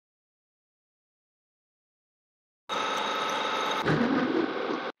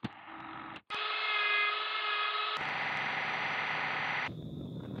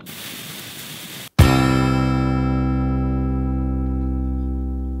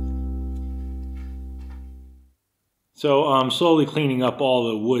So I'm slowly cleaning up all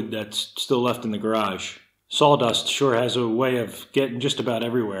the wood that's still left in the garage. Sawdust sure has a way of getting just about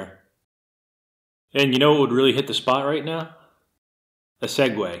everywhere. And you know what would really hit the spot right now? A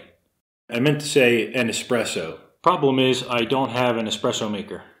Segway. I meant to say an espresso. Problem is I don't have an espresso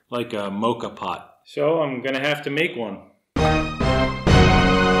maker, like a mocha pot. So I'm gonna have to make one. That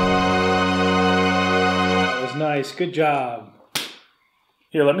was nice, good job.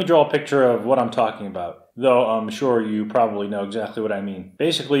 Here, let me draw a picture of what I'm talking about. Though I'm sure you probably know exactly what I mean.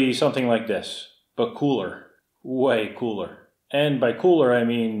 Basically something like this, but cooler. Way cooler. And by cooler I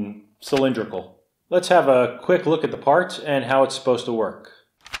mean cylindrical. Let's have a quick look at the parts and how it's supposed to work.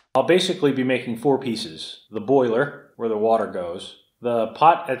 I'll basically be making 4 pieces. The boiler, where the water goes. The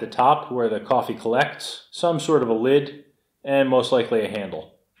pot at the top, where the coffee collects. Some sort of a lid, and most likely a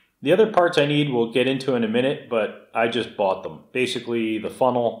handle. The other parts I need we'll get into in a minute, but I just bought them. Basically the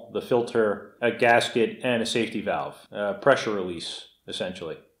funnel, the filter, a gasket, and a safety valve. A pressure release,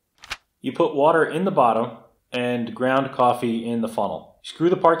 essentially. You put water in the bottom and ground coffee in the funnel. Screw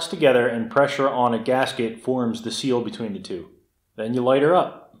the parts together and pressure on a gasket forms the seal between the two. Then you light her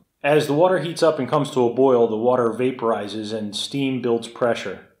up. As the water heats up and comes to a boil, the water vaporizes and steam builds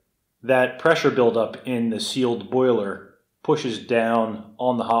pressure. That pressure buildup in the sealed boiler pushes down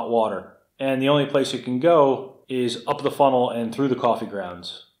on the hot water, and the only place it can go is up the funnel and through the coffee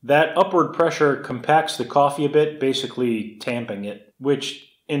grounds. That upward pressure compacts the coffee a bit, basically tamping it, which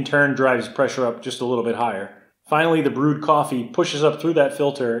in turn drives pressure up just a little bit higher. Finally, the brewed coffee pushes up through that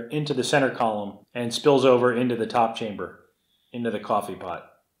filter into the center column and spills over into the top chamber, into the coffee pot.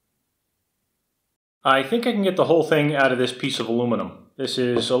 I think I can get the whole thing out of this piece of aluminum. This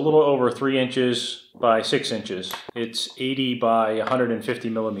is a little over 3 inches by 6 inches. It's 80 by 150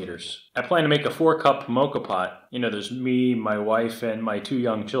 millimeters. I plan to make a 4-cup mocha pot. You know, there's me, my wife, and my 2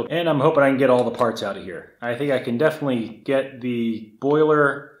 young children. And I'm hoping I can get all the parts out of here. I think I can definitely get the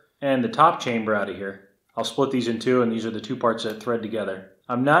boiler and the top chamber out of here. I'll split these in 2, and these are the 2 parts that thread together.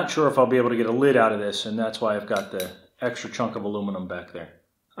 I'm not sure if I'll be able to get a lid out of this, and that's why I've got the extra chunk of aluminum back there.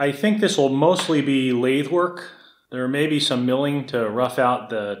 I think this will mostly be lathe work. There may be some milling to rough out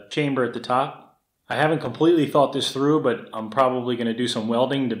the chamber at the top. I haven't completely thought this through, but I'm probably going to do some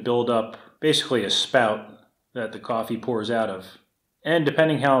welding to build up basically a spout that the coffee pours out of. And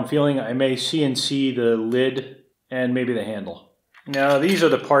depending how I'm feeling, I may CNC the lid and maybe the handle. Now these are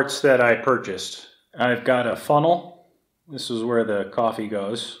the parts that I purchased. I've got a funnel. This is where the coffee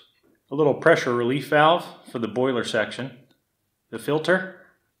goes. A little pressure relief valve for the boiler section. The filter.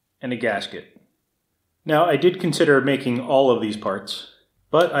 And a gasket. Now, I did consider making all of these parts,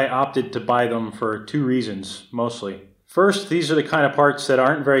 but I opted to buy them for 2 reasons, mostly. First, these are the kind of parts that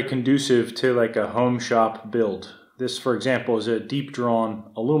aren't very conducive to like a home shop build. This, for example, is a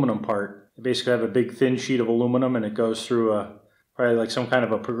deep-drawn aluminum part. I basically have a big thin sheet of aluminum and it goes through probably like some kind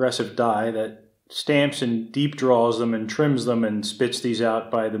of a progressive die that stamps and deep draws them and trims them and spits these out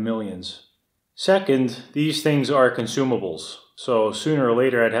by the millions. Second, these things are consumables. So sooner or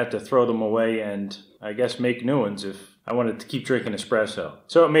later I'd have to throw them away and I guess make new ones if I wanted to keep drinking espresso.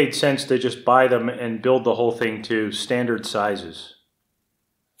 So it made sense to just buy them and build the whole thing to standard sizes.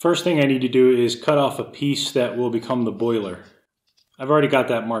 First thing I need to do is cut off a piece that will become the boiler. I've already got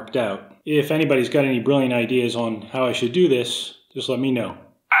that marked out. If anybody's got any brilliant ideas on how I should do this, just let me know.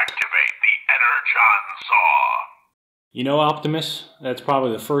 Activate the Energon saw. You know, Optimus, that's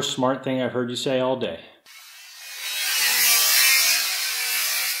probably the first smart thing I've heard you say all day.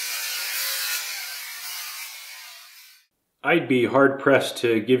 I'd be hard-pressed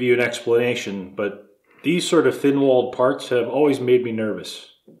to give you an explanation, but these sort of thin-walled parts have always made me nervous.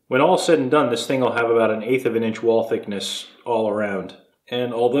 When all's said and done, this thing will have about 1/8 of an inch wall thickness all around.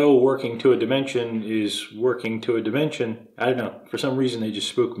 And although working to a dimension is working to a dimension, I don't know, for some reason they just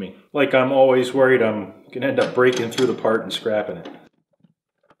spook me. Like I'm always worried I'm going to end up breaking through the part and scrapping it.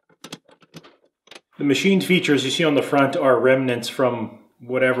 The machined features you see on the front are remnants from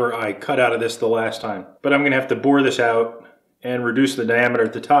whatever I cut out of this the last time. But I'm going to have to bore this out and reduce the diameter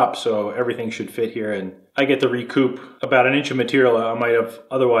at the top so everything should fit here and I get to recoup about 1 inch of material I might have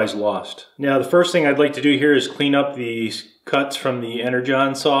otherwise lost. Now the first thing I'd like to do here is clean up these cuts from the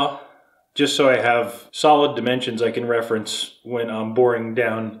Energon saw, just so I have solid dimensions I can reference when I'm boring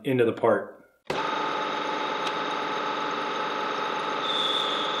down into the part.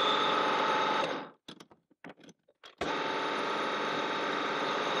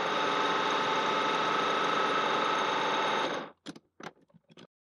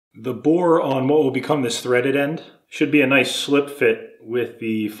 The bore on what will become this threaded end should be a nice slip fit with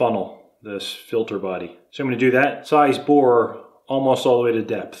the funnel, this filter body. So I'm going to do that size bore almost all the way to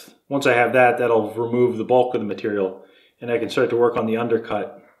depth. Once I have that, that'll remove the bulk of the material. and I can start to work on the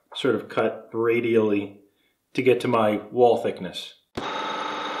undercut, sort of cut radially to get to my wall thickness.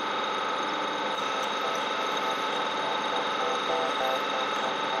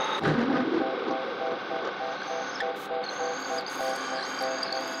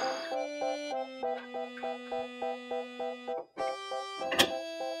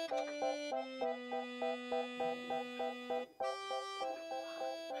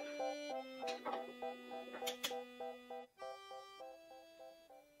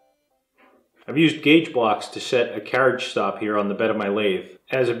 I've used gauge blocks to set a carriage stop here on the bed of my lathe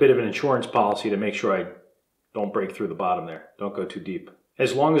as a bit of an insurance policy to make sure I don't break through the bottom there. Don't go too deep.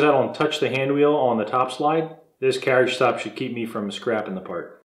 As long as I don't touch the hand wheel on the top slide, this carriage stop should keep me from scrapping the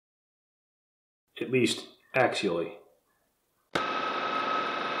part. At least axially.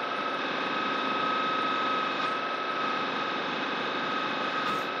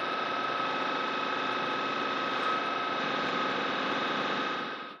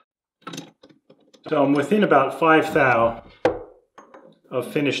 So I'm within about 5 thou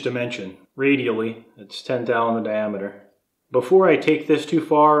of finished dimension. Radially, it's 10 thou in the diameter. Before I take this too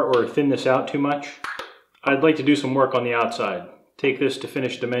far or thin this out too much, I'd like to do some work on the outside. Take this to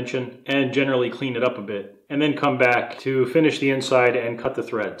finished dimension and generally clean it up a bit, and then come back to finish the inside and cut the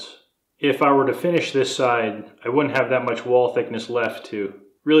threads. If I were to finish this side, I wouldn't have that much wall thickness left to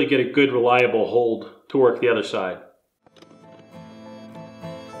really get a good reliable hold to work the other side.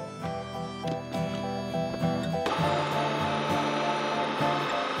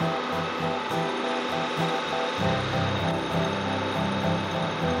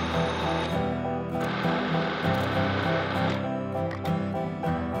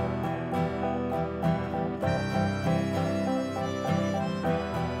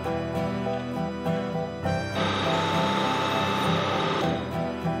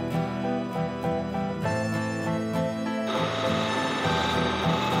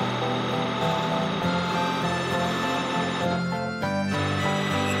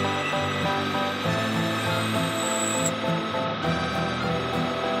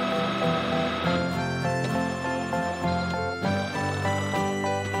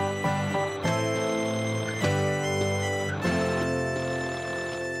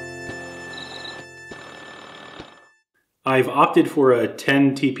 I've opted for a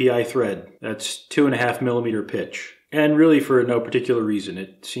 10 TPI thread. That's 2.5 millimeter pitch. And really for no particular reason.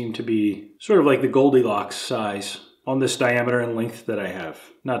 It seemed to be sort of like the Goldilocks size on this diameter and length that I have.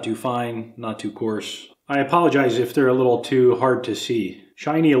 Not too fine, not too coarse. I apologize if they're a little too hard to see.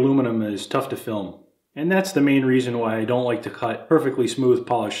 Shiny aluminum is tough to film. And that's the main reason why I don't like to cut perfectly smooth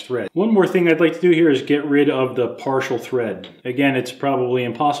polished thread. One more thing I'd like to do here is get rid of the partial thread. Again, it's probably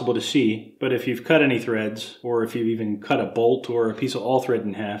impossible to see, but if you've cut any threads, or if you've even cut a bolt or a piece of all thread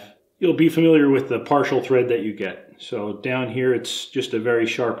in half, you'll be familiar with the partial thread that you get. So down here it's just a very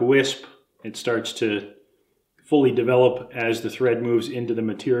sharp wisp. It starts to fully develop as the thread moves into the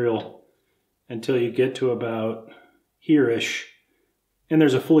material until you get to about here-ish, and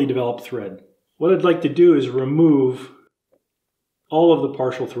there's a fully developed thread. What I'd like to do is remove all of the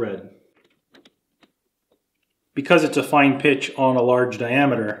partial thread. Because it's a fine pitch on a large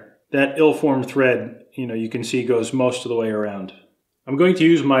diameter, that ill-formed thread, you can see goes most of the way around. I'm going to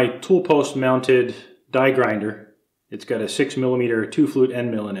use my tool post mounted die grinder. It's got a 6 millimeter 2-flute end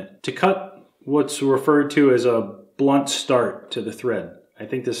mill in it to cut what's referred to as a blunt start to the thread. I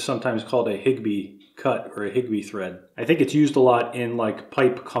think this is sometimes called a Higby cut or a Higby thread. I think it's used a lot in like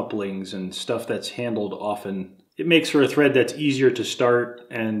pipe couplings and stuff that's handled often. It makes for a thread that's easier to start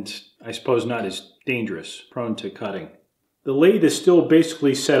and I suppose not as dangerous, prone to cutting. The lathe is still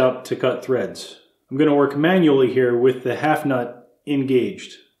basically set up to cut threads. I'm going to work manually here with the half nut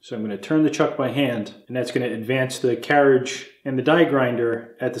engaged. So I'm going to turn the chuck by hand, and that's going to advance the carriage and the die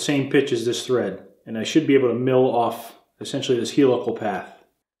grinder at the same pitch as this thread. And I should be able to mill off essentially this helical path.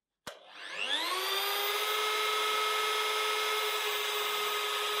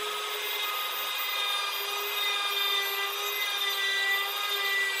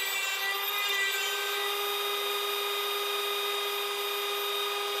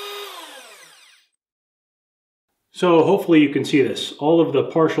 So hopefully you can see this. All of the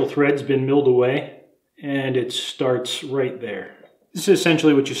partial thread's been milled away and it starts right there. This is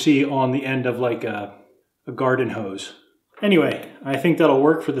essentially what you see on the end of like a garden hose. Anyway, I think that'll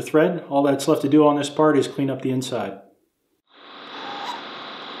work for the thread. All that's left to do on this part is clean up the inside.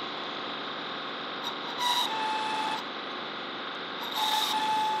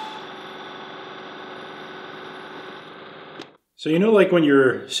 So like when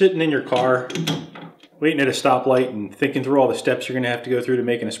you're sitting in your car waiting at a stoplight and thinking through all the steps you're going to have to go through to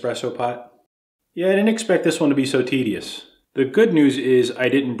make an espresso pot? Yeah, I didn't expect this one to be so tedious. The good news is I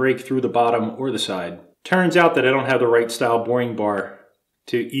didn't break through the bottom or the side. Turns out that I don't have the right style boring bar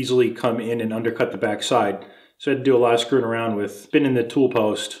to easily come in and undercut the back side, so I had to do a lot of screwing around with spinning the tool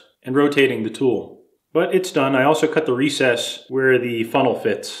post and rotating the tool. But it's done. I also cut the recess where the funnel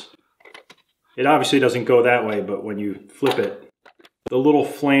fits. It obviously doesn't go that way, but when you flip it, the little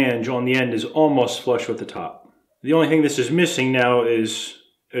flange on the end is almost flush with the top. The only thing this is missing now is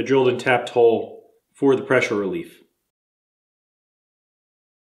a drilled and tapped hole for the pressure relief.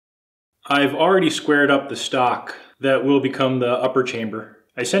 I've already squared up the stock that will become the upper chamber.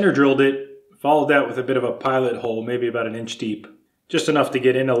 I center drilled it, followed that with a bit of a pilot hole, maybe about an inch deep. Just enough to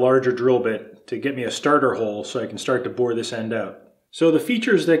get in a larger drill bit to get me a starter hole so I can start to bore this end out. So the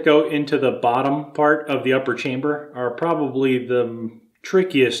features that go into the bottom part of the upper chamber are probably the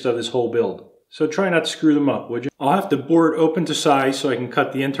trickiest of this whole build. So try not to screw them up, would you? I'll have to bore it open to size so I can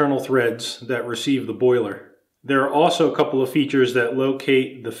cut the internal threads that receive the boiler. There are also a couple of features that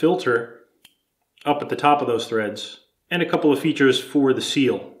locate the filter up at the top of those threads, and a couple of features for the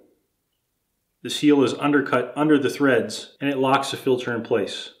seal. The seal is undercut under the threads and it locks the filter in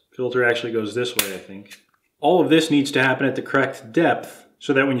place. The filter actually goes this way, I think. All of this needs to happen at the correct depth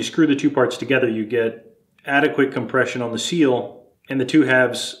so that when you screw the two parts together you get adequate compression on the seal and the two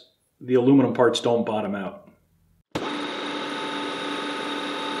halves, the aluminum parts, don't bottom out.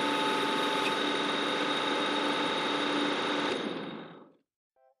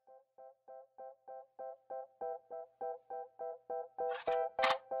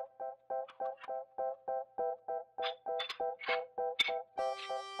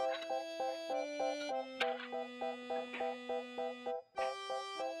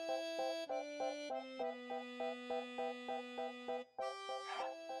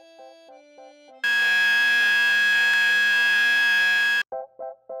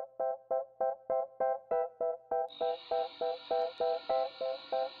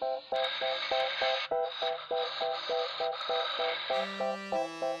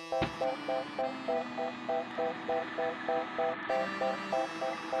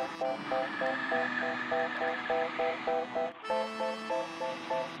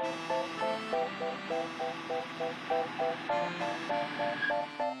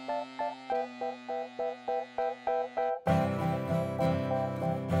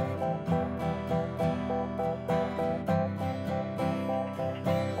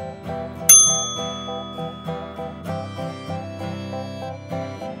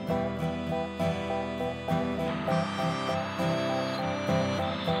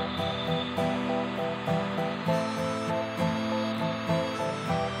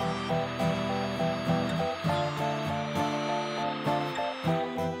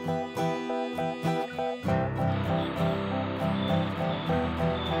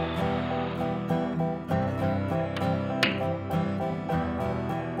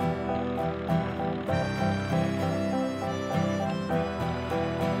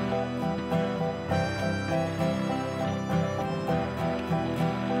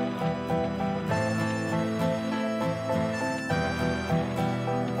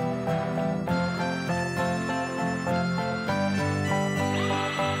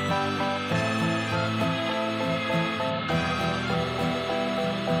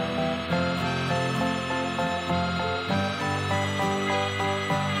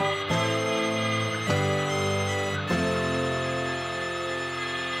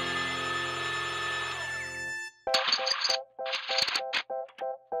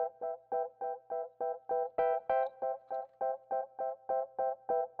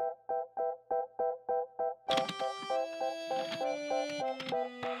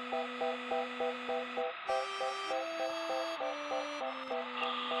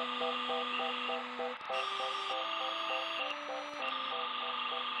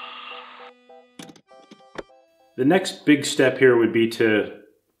 The next big step here would be to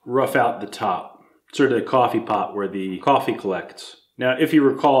rough out the top, sort of the coffee pot where the coffee collects. Now, if you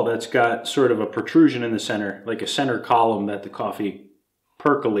recall, that's got sort of a protrusion in the center, like a center column that the coffee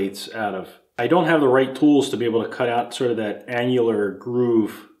percolates out of. I don't have the right tools to be able to cut out sort of that angular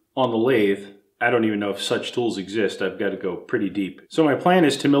groove on the lathe. I don't even know if such tools exist. I've got to go pretty deep. So my plan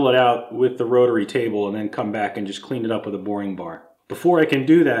is to mill it out with the rotary table and then come back and just clean it up with a boring bar. Before I can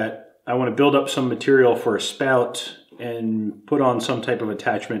do that, I want to build up some material for a spout and put on some type of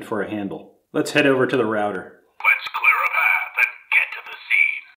attachment for a handle. Let's head over to the router. Let's clear a path and get to the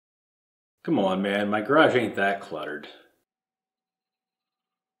scene. Come on, man. My garage ain't that cluttered.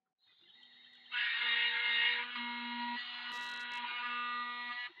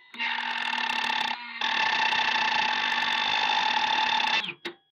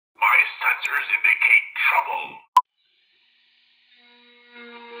 My sensors indicate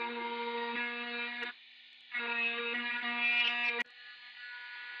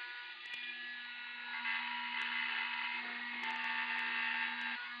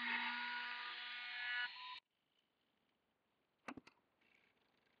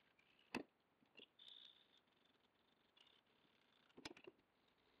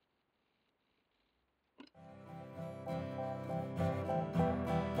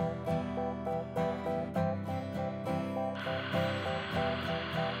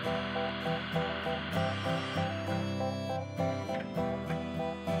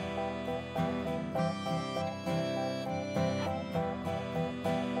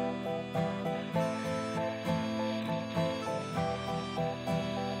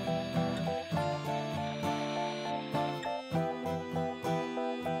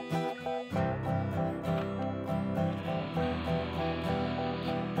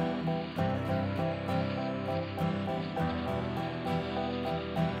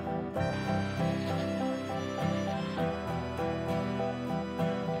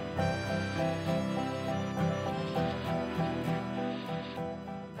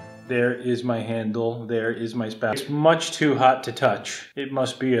There is my handle. There is my spout. It's much too hot to touch. It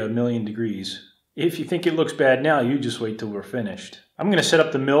must be 1,000,000 degrees. If you think it looks bad now, you just wait till we're finished. I'm going to set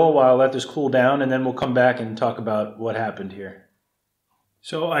up the mill while I let this cool down, and then we'll come back and talk about what happened here.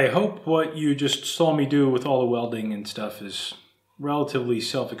 So I hope what you just saw me do with all the welding and stuff is relatively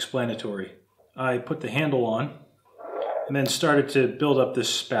self-explanatory. I put the handle on and then started to build up this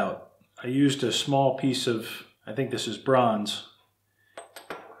spout. I used a small piece of, I think this is bronze,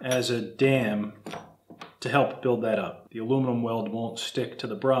 as a dam to help build that up. The aluminum weld won't stick to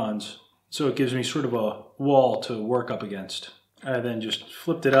the bronze, so it gives me sort of a wall to work up against. I then just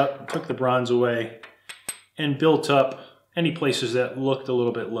flipped it up, took the bronze away, and built up any places that looked a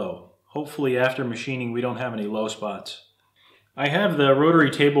little bit low. Hopefully after machining we don't have any low spots. I have the rotary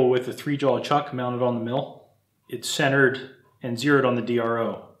table with the 3-jaw chuck mounted on the mill. It's centered and zeroed on the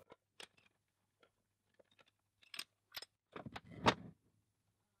DRO.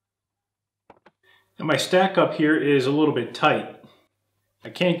 And my stack up here is a little bit tight.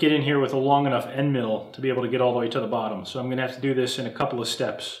 I can't get in here with a long enough end mill to be able to get all the way to the bottom, so I'm going to have to do this in a couple of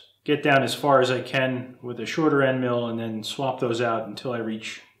steps. Get down as far as I can with a shorter end mill and then swap those out until I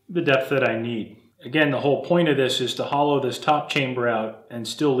reach the depth that I need. Again, the whole point of this is to hollow this top chamber out and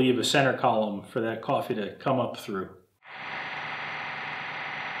still leave a center column for that coffee to come up through.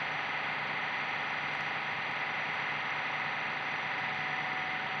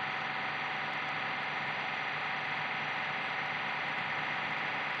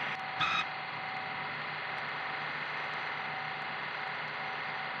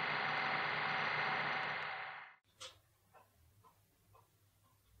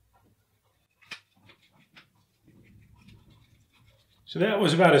 So that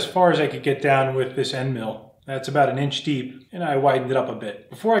was about as far as I could get down with this end mill. That's about 1 inch deep, and I widened it up a bit.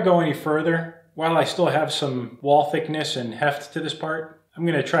 Before I go any further, while I still have some wall thickness and heft to this part, I'm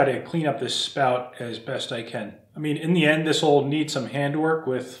going to try to clean up this spout as best I can. I mean, in the end, this will need some handwork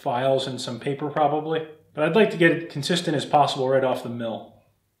with files and some paper probably, but I'd like to get it consistent as possible right off the mill.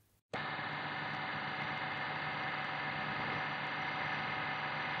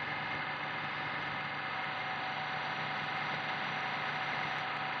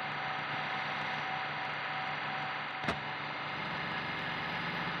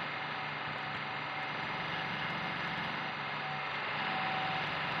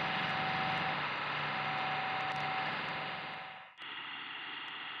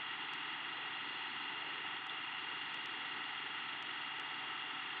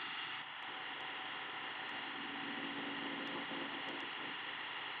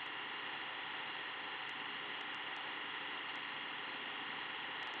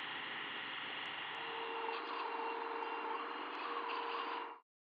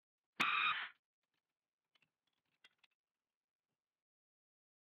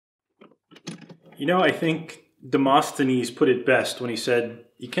 You know, I think Demosthenes put it best when he said,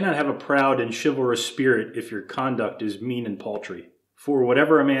 "You cannot have a proud and chivalrous spirit if your conduct is mean and paltry. For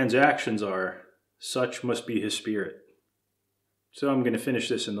whatever a man's actions are, such must be his spirit." So I'm going to finish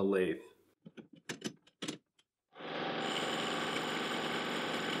this in the lathe.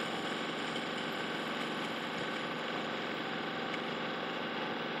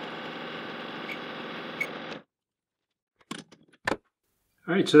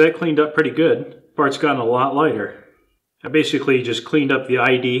 Alright, so that cleaned up pretty good. Part's gotten a lot lighter. I basically just cleaned up the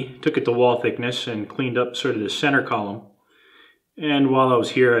ID, took it to wall thickness, and cleaned up sort of the center column. And while I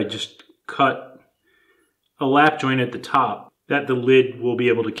was here, I just cut a lap joint at the top that the lid will be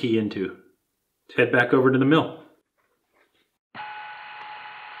able to key into. Let's head back over to the mill.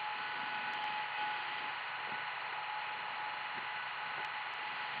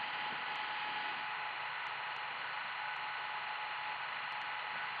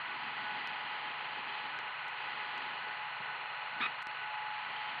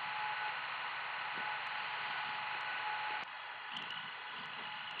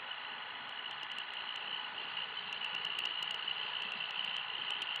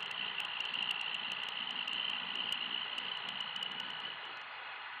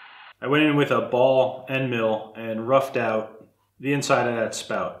 I went in with a ball end mill and roughed out the inside of that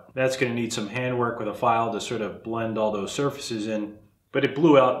spout. That's going to need some handwork with a file to sort of blend all those surfaces in, but it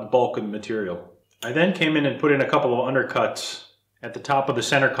blew out the bulk of the material. I then came in and put in a couple of undercuts at the top of the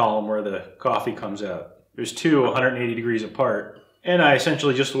center column where the coffee comes out. There's two 180 degrees apart, and I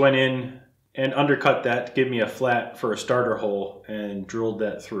essentially just went in and undercut that to give me a flat for a starter hole and drilled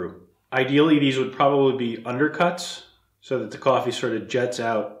that through. Ideally, these would probably be undercuts so that the coffee sort of jets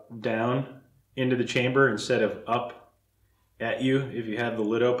out down into the chamber instead of up at you if you have the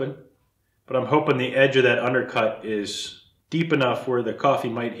lid open. But I'm hoping the edge of that undercut is deep enough where the coffee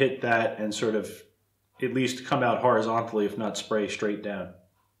might hit that and sort of at least come out horizontally, if not spray straight down.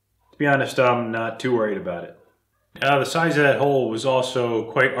 To be honest, I'm not too worried about it. Now, the size of that hole was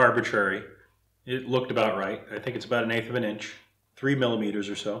also quite arbitrary. It looked about right. I think it's about 1/8 of an inch, 3 millimeters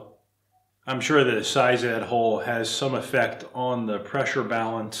or so. I'm sure the size of that hole has some effect on the pressure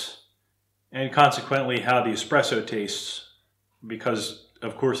balance and consequently how the espresso tastes, because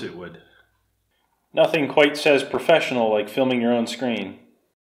of course it would. Nothing quite says professional like filming your own screen.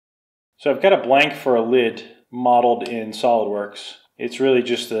 So I've got a blank for a lid modeled in SolidWorks. It's really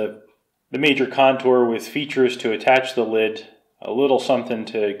just the major contour with features to attach the lid, a little something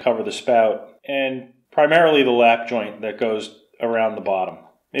to cover the spout, and primarily the lap joint that goes around the bottom.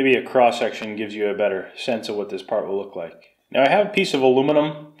 Maybe a cross section gives you a better sense of what this part will look like. Now I have a piece of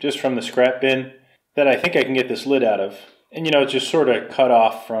aluminum just from the scrap bin that I think I can get this lid out of. And it's just sort of cut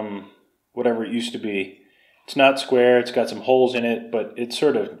off from whatever it used to be. It's not square, it's got some holes in it, but it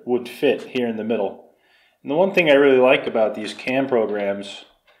sort of would fit here in the middle. And the one thing I really like about these CAM programs,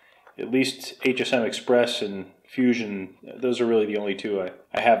 at least HSM Express and Fusion, those are really the only two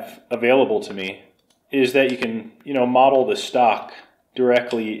I have available to me, is that you can, model the stock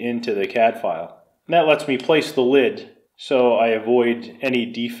directly into the CAD file. And that lets me place the lid so I avoid any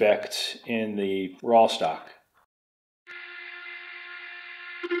defects in the raw stock.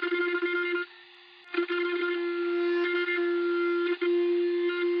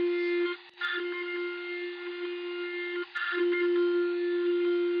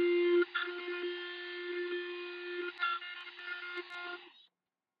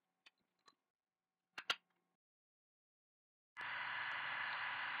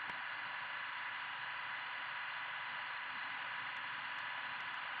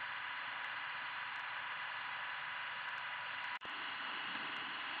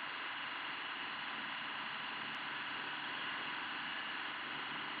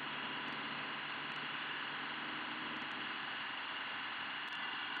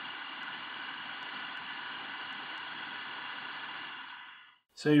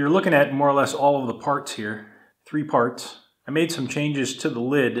 So you're looking at more or less all of the parts here, 3 parts. I made some changes to the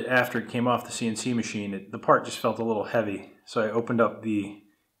lid after it came off the CNC machine. The part just felt a little heavy, so I opened up the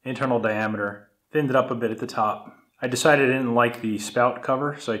internal diameter, thinned it up a bit at the top. I decided I didn't like the spout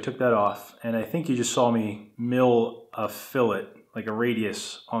cover, so I took that off, and I think you just saw me mill a fillet, like a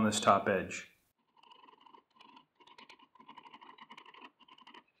radius, on this top edge.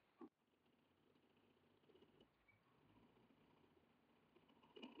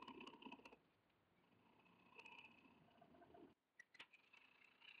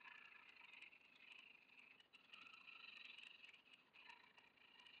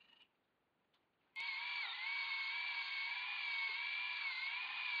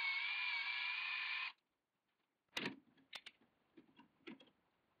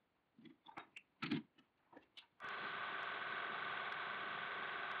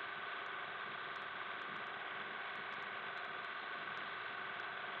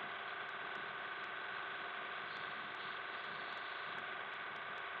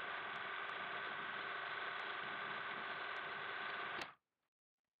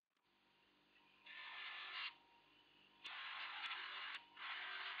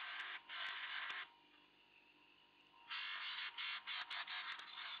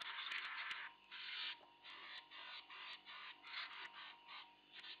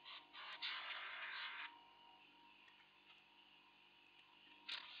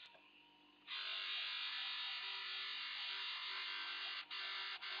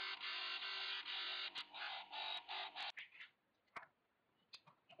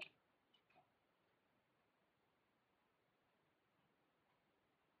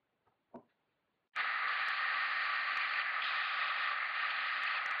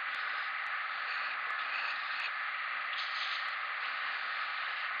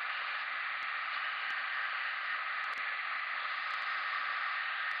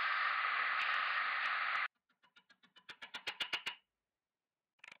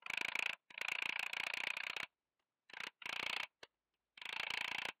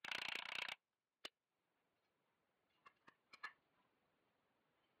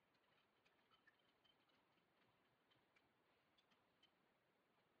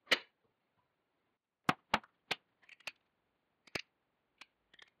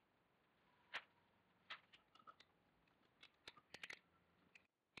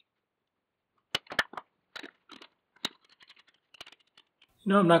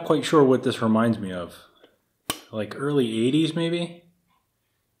 I'm not quite sure what this reminds me of. Like early 80s maybe?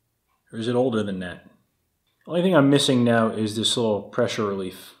 Or is it older than that? The only thing I'm missing now is this little pressure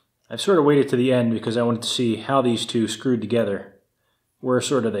relief. I've sort of waited to the end because I wanted to see how these two screwed together, where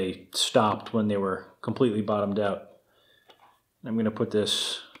sort of they stopped when they were completely bottomed out. I'm going to put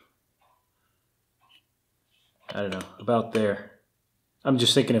this, I don't know, about there. I'm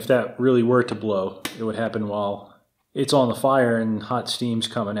just thinking if that really were to blow, it would happen while it's on the fire and hot steam's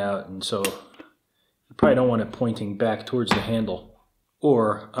coming out, and so you probably don't want it pointing back towards the handle,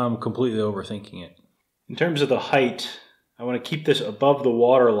 or I'm completely overthinking it. In terms of the height, I want to keep this above the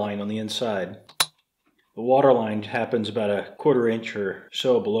water line on the inside. The water line happens about a 1/4 inch or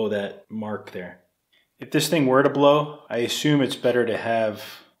so below that mark there. If this thing were to blow, I assume it's better to have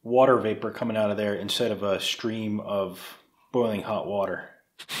water vapor coming out of there instead of a stream of boiling hot water.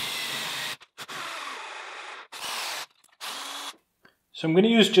 So I'm going to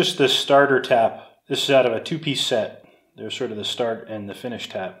use just the starter tap. This is out of a 2-piece set. There's sort of the start and the finish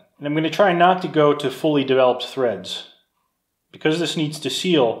tap. And I'm going to try not to go to fully developed threads. Because this needs to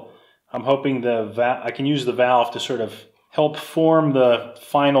seal, I'm hoping I can use the valve to sort of help form the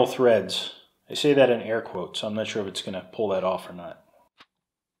final threads. I say that in air quotes, so I'm not sure if it's going to pull that off or not.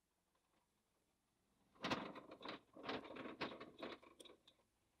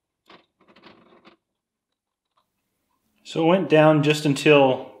 So it went down just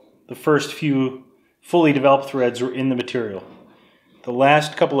until the first few fully developed threads were in the material. The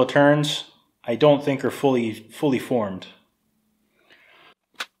last couple of turns I don't think are fully formed.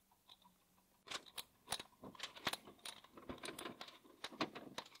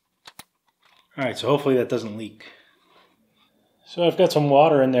 Alright, so hopefully that doesn't leak. So I've got some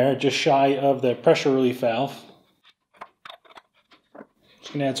water in there, just shy of the pressure relief valve.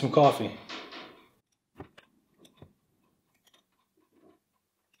 Just going to add some coffee.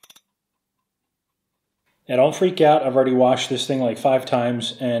 Now don't freak out, I've already washed this thing like 5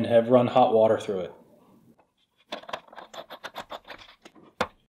 times and have run hot water through it.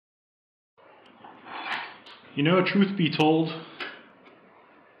 You know, truth be told,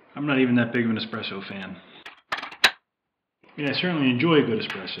 I'm not even that big of an espresso fan. I mean, I certainly enjoy a good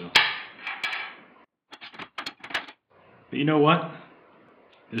espresso. But you know what?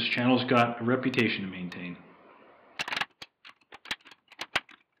 This channel's got a reputation to maintain.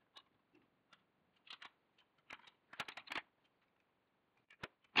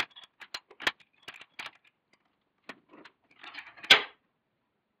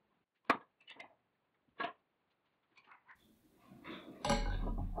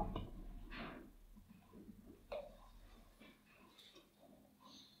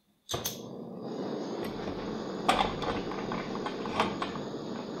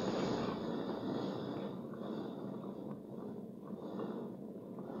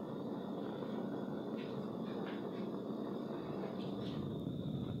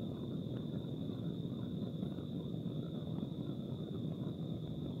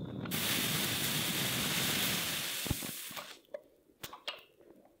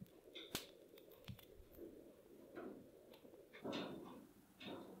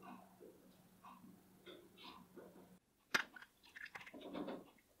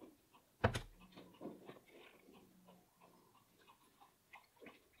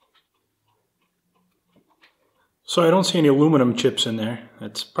 So I don't see any aluminum chips in there.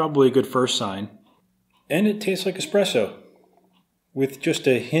 That's probably a good first sign. And it tastes like espresso with just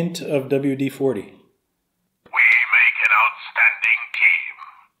a hint of WD-40.